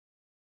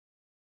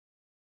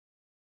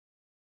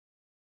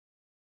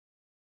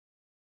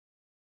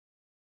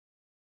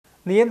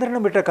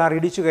നിയന്ത്രണം വിട്ട കാർ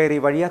ഇടിച്ചു കയറി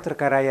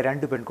വഴിയാത്രക്കാരായ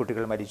 2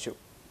 പെൺകുട്ടികൾ മരിച്ചു.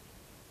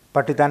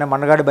 പട്ടിത്താനം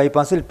മണ്ണകാട്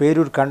ബൈപ്പാസിൽ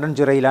പേരൂർ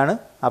കണ്ടൻചിറയിലാണ്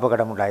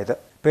അപകടമുണ്ടായത്.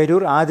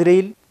 പേരൂർ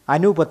ആതിരയിൽ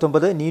അനു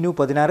 19, നീനു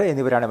 16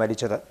 എന്നിവരാണ്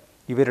മരിച്ചത്.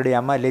 ഇവരുടെ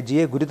അമ്മ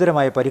ലജിയെ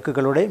ഗുരുതരമായ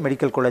പരിക്കുകളോടെ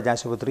മെഡിക്കൽ കോളേജ്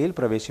ആശുപത്രിയിൽ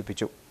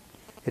പ്രവേശിപ്പിച്ചു.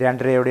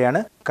 2:30യോടെയാണ്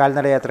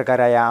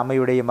കാൽനടയാത്രക്കാരായ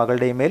അമ്മയുടെയും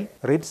മകളുടെയും മേൽ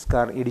റിറ്റ്സ്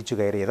കാർ ഇടിച്ചു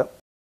കയറിയത്.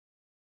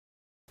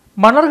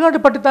 മണ്ണർകാട്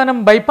പട്ടിത്താനം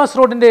ബൈപ്പാസ്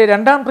റോഡിന്റെ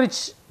 2ാം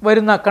ബ്രിഡ്ജ്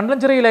വരുന്ന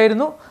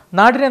കണ്ടൻചിറയിലായിരുന്നു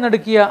നാടിനെ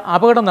നടുക്കിയ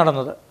അപകടം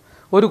നടന്നത്.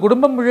 ഒരു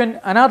കുടുംബം മുഴുവൻ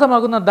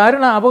അനാഥമാകുന്ന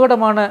ദാരുണ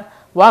അപകടമാണ്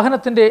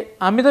വാഹനത്തിന്റെ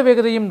അമിത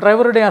വേഗതയും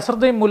ഡ്രൈവറുടെ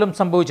അശ്രദ്ധയും മൂലം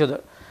സംഭവിച്ചത്.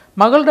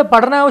 മകളുടെ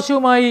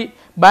പഠനാവശ്യവുമായി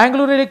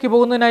ബാംഗ്ലൂരിലേക്ക്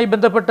പോകുന്നതിനായി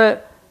ബന്ധപ്പെട്ട്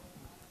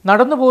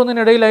നടന്നു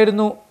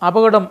പോകുന്നതിനിടയിലായിരുന്നു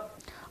അപകടം.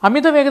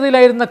 അമിത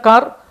വേഗതയിലായിരുന്ന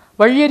കാർ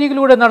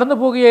വഴിയരികിലൂടെ നടന്നു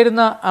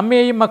പോകുകയായിരുന്ന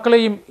അമ്മയെയും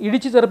മക്കളെയും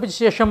ഇടിച്ചു തെറിപ്പിച്ച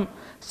ശേഷം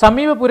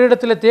സമീപ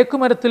പുരയിടത്തിലെ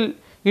തേക്കുമരത്തിൽ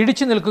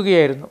ഇടിച്ചു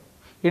നിൽക്കുകയായിരുന്നു.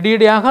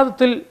 ഇടിയുടെ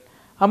ആഘാതത്തിൽ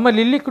അമ്മ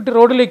ലില്ലിക്കുട്ടി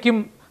റോഡിലേക്കും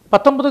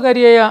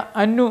 19കാരിയായ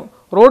അന്നു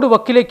റോഡ്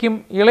വക്കിലേക്കും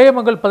ഇളയ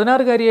മകൾ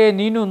 16കാരിയായ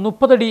നീനു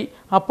 30 അടി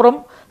അപ്പുറം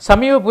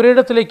സമീപ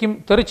പുരയിടത്തിലേക്കും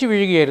തെറിച്ചു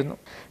വീഴുകയായിരുന്നു.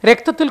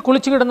 രക്തത്തിൽ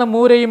കുളിച്ചു കിടന്ന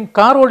മൂവരെയും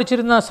കാർ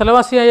ഓടിച്ചിരുന്ന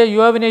സ്ഥലവാസിയായ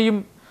യുവാവിനെയും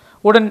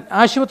ഉടൻ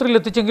ആശുപത്രിയിൽ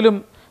എത്തിച്ചെങ്കിലും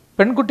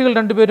പെൺകുട്ടികൾ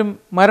 2 പേരും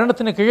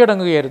മരണത്തിന്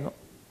കീഴടങ്ങുകയായിരുന്നു.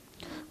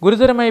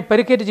 ഗുരുതരമായി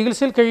പരിക്കേറ്റ്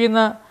ചികിത്സയിൽ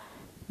കഴിയുന്ന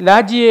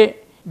ലാജിയെ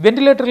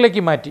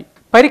വെന്റിലേറ്ററിലേക്ക് മാറ്റി.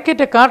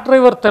 പരിക്കേറ്റ കാർ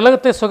ഡ്രൈവർ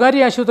തെളകത്തെ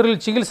സ്വകാര്യ ആശുപത്രിയിൽ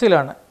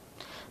ചികിത്സയിലാണ്.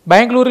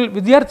 ബാംഗ്ലൂരിൽ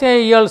വിദ്യാർത്ഥിയായ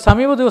ഇയാൾ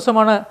സമീപ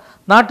ദിവസമാണ്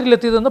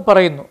നാട്ടിലെത്തിയതെന്ന്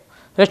പറയുന്നു.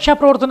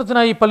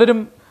 രക്ഷാപ്രവർത്തനത്തിനായി പലരും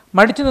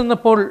മടിച്ചു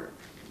നിന്നപ്പോൾ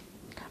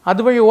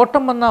അതുവഴി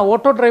ഓട്ടം വന്ന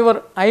ഓട്ടോ ഡ്രൈവർ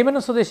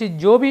ഐമനം സ്വദേശി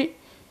ജോബി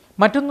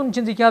മറ്റൊന്നും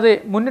ചിന്തിക്കാതെ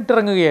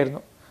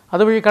മുന്നിട്ടിറങ്ങുകയായിരുന്നു.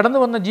 അതുവഴി കടന്നു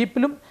വന്ന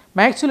ജീപ്പിലും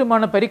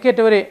മാക്സിലുമാണ്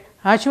പരിക്കേറ്റവരെ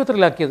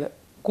ആശുപത്രിയിലാക്കിയത്.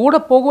 കൂടെ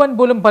പോകുവാൻ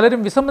പോലും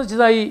പലരും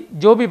വിസമ്മതിച്ചതായി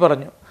ജോബി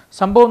പറഞ്ഞു.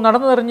 സംഭവം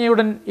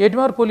നടന്നറിഞ്ഞയുടൻ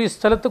ഏറ്റുമാനൂർ പോലീസ്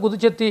സ്ഥലത്ത്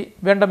കുതിച്ചെത്തി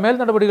വേണ്ട മേൽ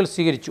നടപടികൾ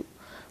സ്വീകരിച്ചു.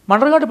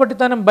 മണ്ണർകാട്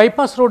പട്ടിത്താനം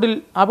ബൈപ്പാസ് റോഡിൽ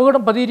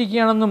അപകടം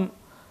പതിയിരിക്കുകയാണെന്നും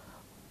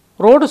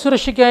റോഡ്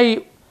സുരക്ഷയ്ക്കായി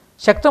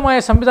ശക്തമായ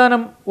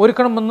സംവിധാനം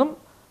ഒരുക്കണമെന്നും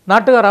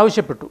നാട്ടുകാർ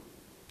ആവശ്യപ്പെട്ടു.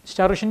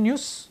 Star vision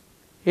news,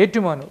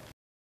 Ettumanoor.